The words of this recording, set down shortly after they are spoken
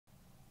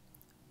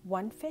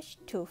One Fish,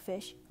 Two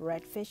Fish,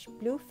 Red Fish,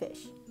 Blue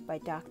Fish by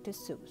Dr.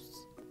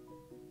 Seuss.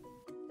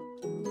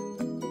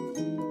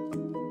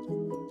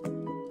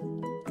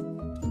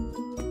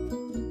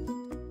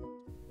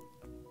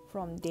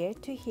 From there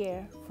to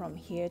here, from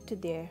here to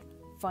there,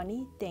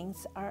 funny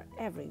things are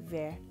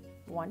everywhere.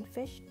 One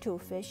fish, two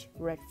fish,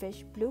 red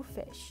fish, blue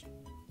fish.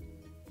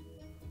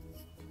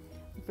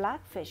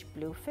 Black fish,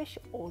 blue fish,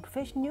 old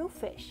fish, new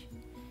fish.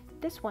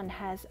 This one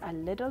has a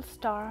little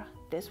star,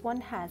 this one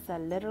has a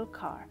little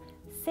car.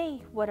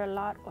 Say what a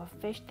lot of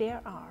fish there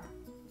are.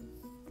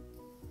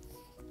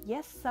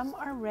 Yes, some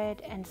are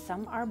red and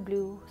some are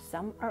blue,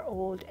 some are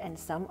old and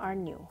some are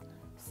new.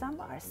 Some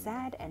are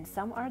sad and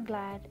some are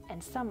glad,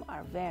 and some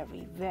are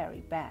very,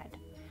 very bad.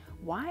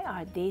 Why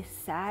are they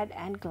sad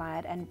and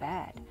glad and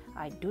bad?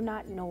 I do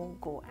not know,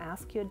 go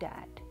ask your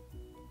dad.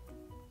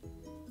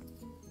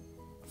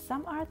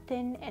 Some are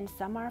thin and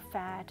some are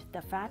fat,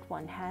 the fat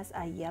one has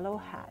a yellow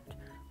hat.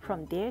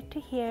 From there to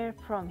here,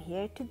 from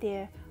here to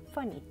there,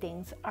 funny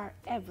things are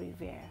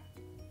everywhere.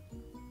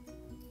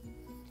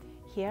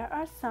 Here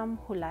are some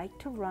who like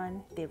to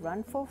run, they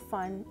run for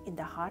fun in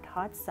the hot,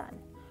 hot sun.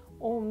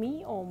 Oh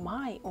me, oh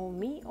my, oh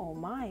me, oh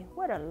my,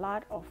 what a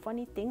lot of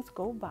funny things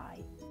go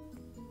by.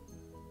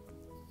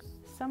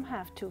 Some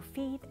have 2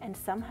 feet and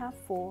some have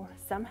 4,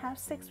 some have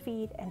 6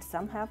 feet and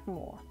some have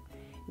more.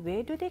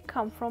 Where do they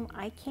come from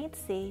I can't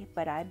say,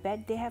 but I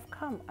bet they have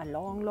come a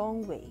long,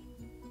 long way.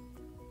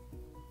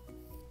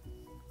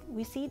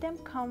 We see them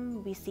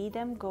come, we see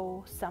them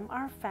go, some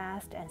are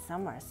fast and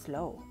some are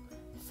slow.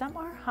 Some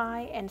are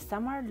high and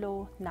some are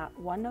low, not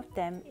one of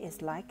them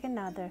is like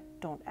another.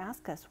 Don't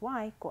ask us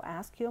why, go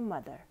ask your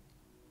mother.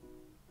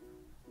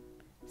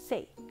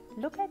 Say,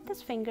 look at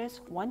these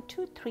fingers, 1,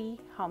 2, 3,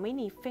 how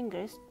many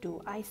fingers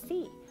do I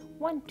see?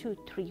 1, 2,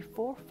 3,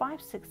 4,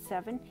 5, 6,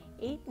 7,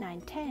 8,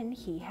 9, 10,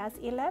 he has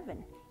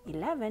 11.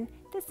 11,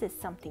 this is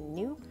something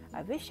new,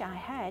 I wish I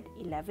had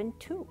 11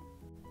 too.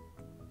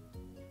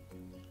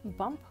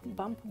 Bump,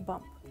 bump,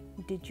 bump,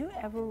 did you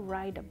ever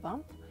ride a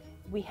bump?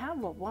 We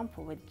have a Wump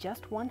with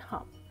just 1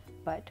 hump,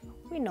 but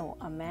we know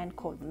a man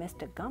called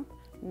Mr. Gump.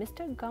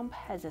 Mr. Gump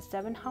has a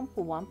 7-hump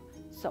Wump,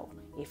 so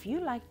if you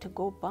like to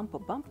go bump a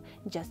bump,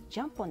 just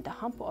jump on the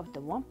hump of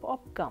the Wump of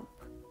Gump.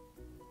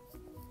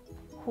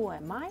 Who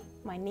am I?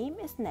 My name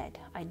is Ned.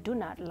 I do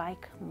not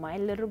like my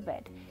little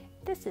bed.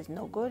 This is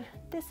no good,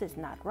 this is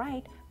not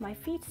right. My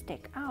feet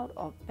stick out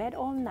of bed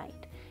all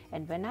night,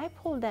 and when I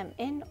pull them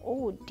in,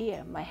 oh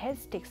dear, my head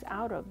sticks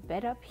out of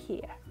bed up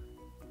here.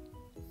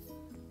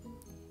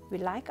 We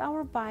like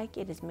our bike,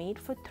 it is made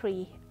for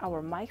 3.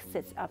 Our mic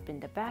sits up in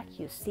the back,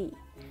 you see.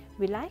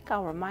 We like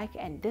our mic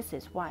and this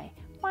is why.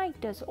 Mike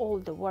does all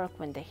the work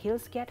when the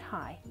hills get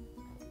high.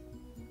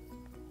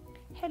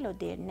 Hello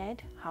there,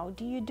 Ned, how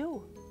do you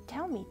do?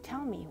 Tell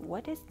me,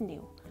 what is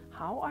new?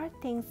 How are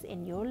things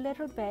in your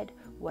little bed?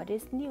 What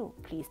is new?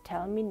 Please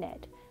tell me,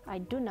 Ned. I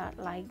do not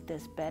like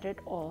this bed at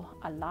all.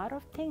 A lot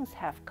of things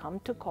have come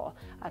to call.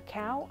 A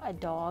cow, a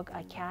dog,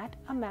 a cat,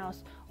 a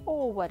mouse.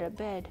 Oh, what a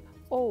bed.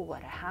 Oh,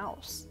 what a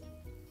house.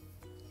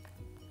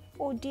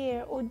 Oh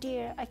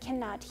dear, I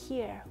cannot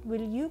hear.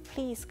 Will you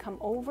please come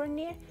over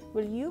near?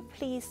 Will you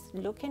please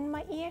look in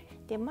my ear?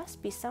 There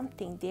must be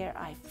something there,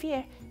 I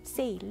fear.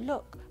 Say,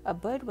 look, a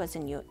bird was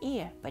in your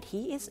ear, but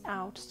he is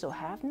out, so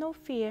have no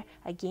fear.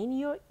 Again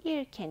your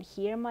ear can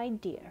hear, my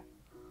dear.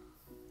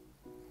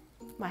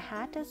 My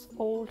hat is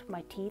old,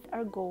 my teeth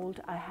are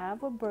gold. I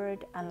have a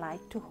bird I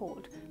like to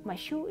hold. My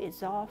shoe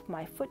is off,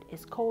 my foot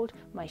is cold.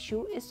 My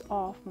shoe is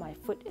off, my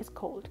foot is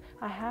cold.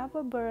 I have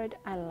a bird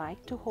I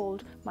like to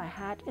hold. My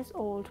hat is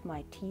old,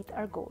 my teeth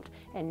are gold.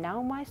 And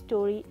now my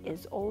story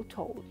is all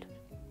told.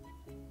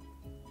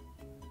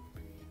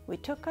 We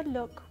took a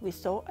look, we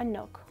saw a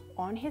nook.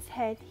 On his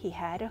head he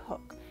had a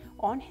hook.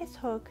 On his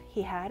hook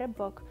he had a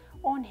book.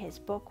 On his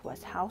book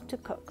was how to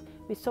cook.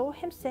 We saw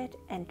him sit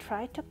and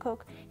try to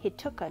cook. He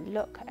took a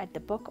look at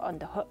the book on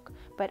the hook.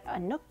 But a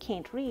nook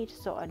can't read,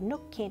 so a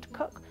nook can't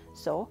cook.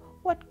 So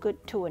what good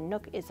to a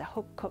nook is a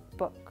hook cook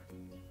book?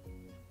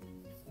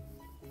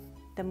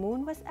 The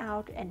moon was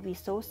out and we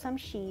saw some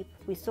sheep.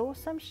 We saw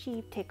some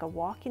sheep take a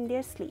walk in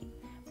their sleep.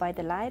 By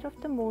the light of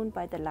the moon,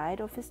 by the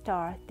light of a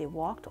star, they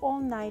walked all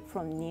night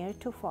from near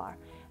to far.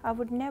 I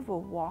would never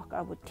walk,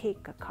 I would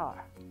take a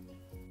car.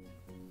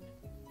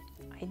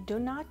 I do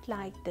not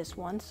like this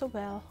one so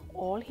well.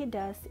 All he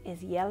does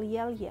is yell,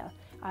 yell, yell.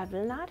 I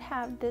will not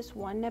have this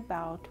one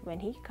about. When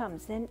he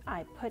comes in,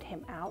 I put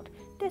him out.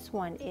 This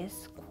one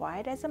is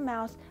quiet as a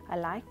mouse. I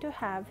like to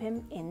have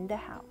him in the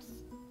house.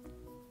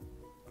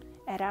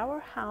 At our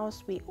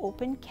house, we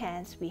open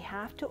cans. We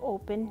have to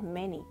open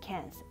many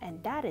cans,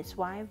 and that is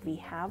why we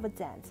have a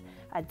dance.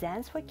 A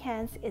dance for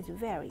cans is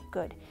very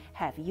good.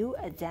 Have you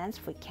a dance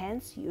for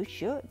cans? You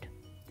should.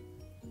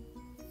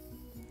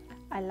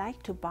 I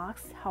like to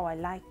box how I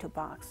like to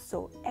box,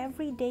 so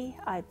every day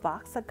I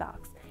box a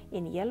gox.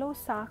 In yellow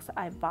socks,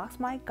 I box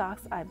my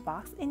gox. I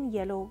box in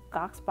yellow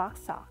gox box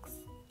socks.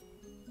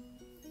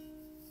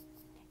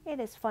 It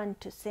is fun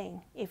to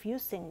sing if you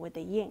sing with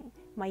a yin.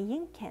 My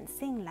yin can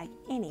sing like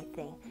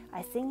anything.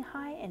 I sing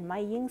high and my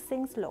yin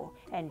sings low,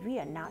 and we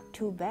are not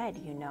too bad,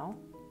 you know.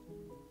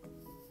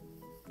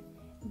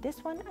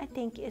 This one I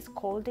think is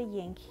called a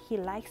yin. He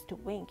likes to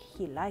wink,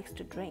 he likes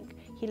to drink.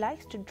 He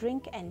likes to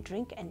drink and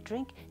drink and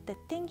drink. The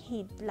thing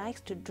he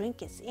likes to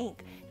drink is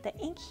ink. The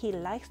ink he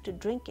likes to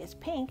drink is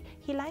pink.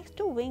 He likes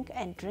to wink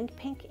and drink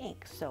pink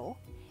ink. So,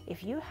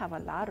 if you have a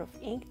lot of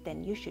ink,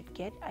 then you should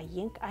get a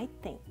yink, I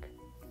think.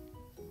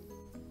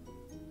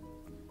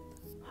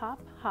 Hop,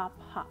 hop,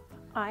 hop.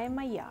 I am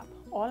a yap.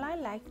 All I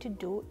like to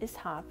do is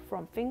hop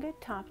from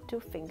fingertop to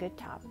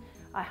fingertop.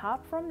 I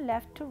hop from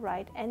left to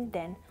right and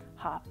then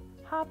hop,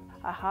 hop.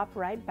 I hop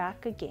right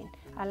back again.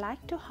 I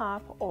like to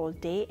hop all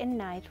day and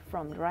night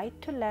from right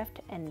to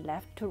left and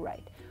left to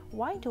right.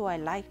 Why do I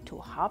like to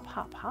hop,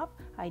 hop, hop?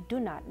 I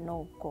do not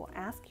know. Go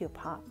ask your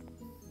pop.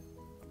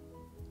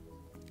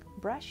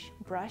 Brush,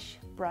 brush,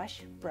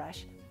 brush,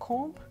 brush.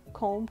 Comb,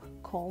 comb,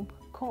 comb,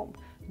 comb.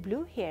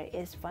 Blue hair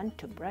is fun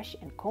to brush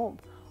and comb.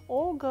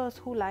 All girls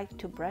who like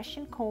to brush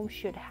and comb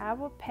should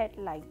have a pet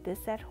like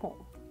this at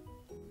home.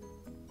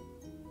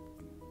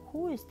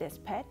 Who is this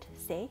pet?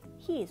 Say,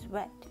 he is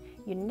wet.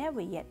 You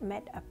never yet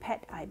met a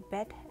pet, I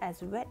bet,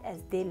 as wet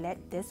as they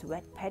let this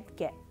wet pet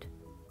get.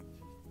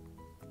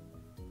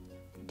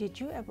 Did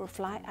you ever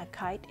fly a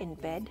kite in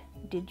bed?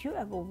 Did you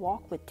ever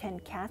walk with 10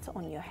 cats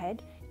on your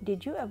head?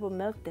 Did you ever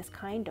milk this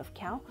kind of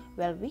cow?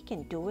 Well, we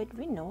can do it,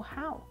 we know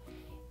how.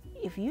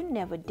 If you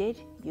never did,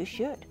 you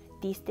should.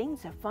 These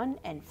things are fun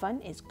and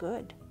fun is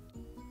good.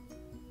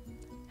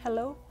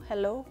 Hello,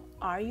 hello,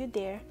 are you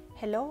there?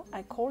 Hello,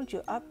 I called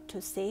you up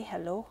to say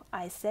hello.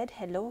 I said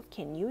hello,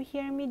 can you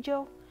hear me,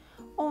 Joe?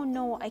 Oh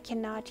no, I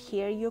cannot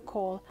hear your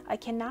call. I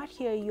cannot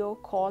hear your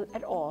call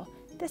at all.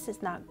 This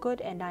is not good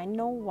and I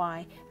know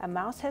why. A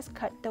mouse has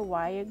cut the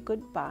wire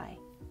goodbye.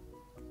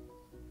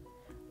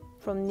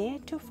 From near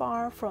to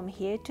far, from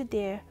here to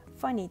there,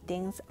 funny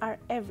things are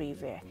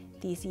everywhere.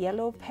 These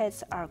yellow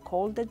pets are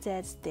called the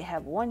Zeds. They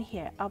have one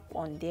hair up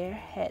on their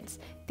heads.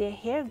 Their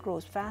hair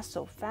grows fast,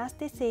 so fast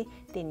they say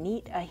they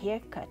need a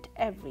haircut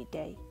every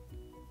day.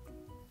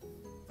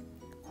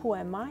 Who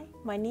am I?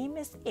 My name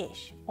is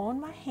Ish. On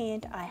my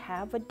hand I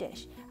have a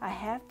dish. I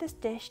have this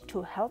dish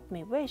to help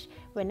me wish.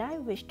 When I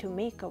wish to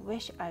make a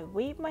wish, I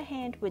wave my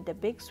hand with a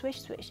big swish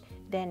swish.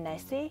 Then I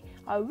say,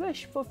 I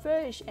wish for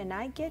fish, and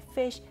I get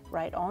fish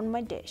right on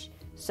my dish.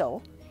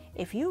 So,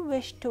 if you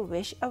wish to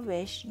wish a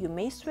wish, you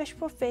may swish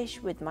for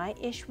fish with my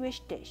Ish wish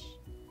dish.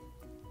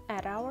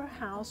 At our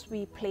house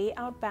we play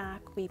out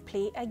back. We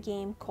play a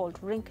game called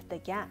Rink the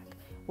Gak.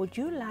 Would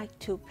you like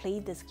to play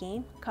this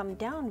game? Come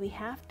down, we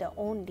have the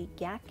only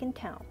gak in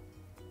town.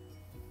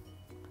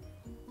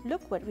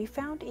 Look what we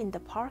found in the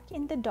park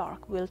in the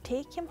dark. We'll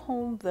take him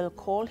home, we'll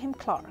call him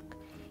Clark.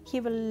 He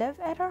will live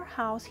at our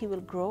house, he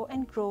will grow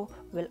and grow.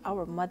 Will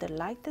our mother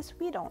like this?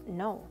 We don't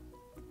know.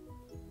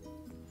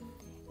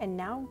 And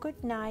now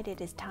good night,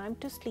 it is time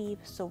to sleep,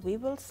 so we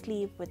will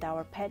sleep with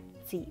our pet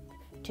Zeep.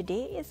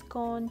 Today is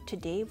gone,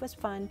 today was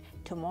fun,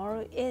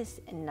 tomorrow is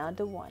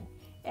another one.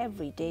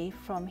 Every day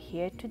from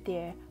here to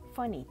there,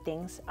 funny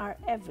things are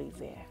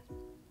everywhere.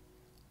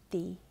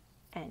 The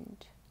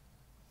end.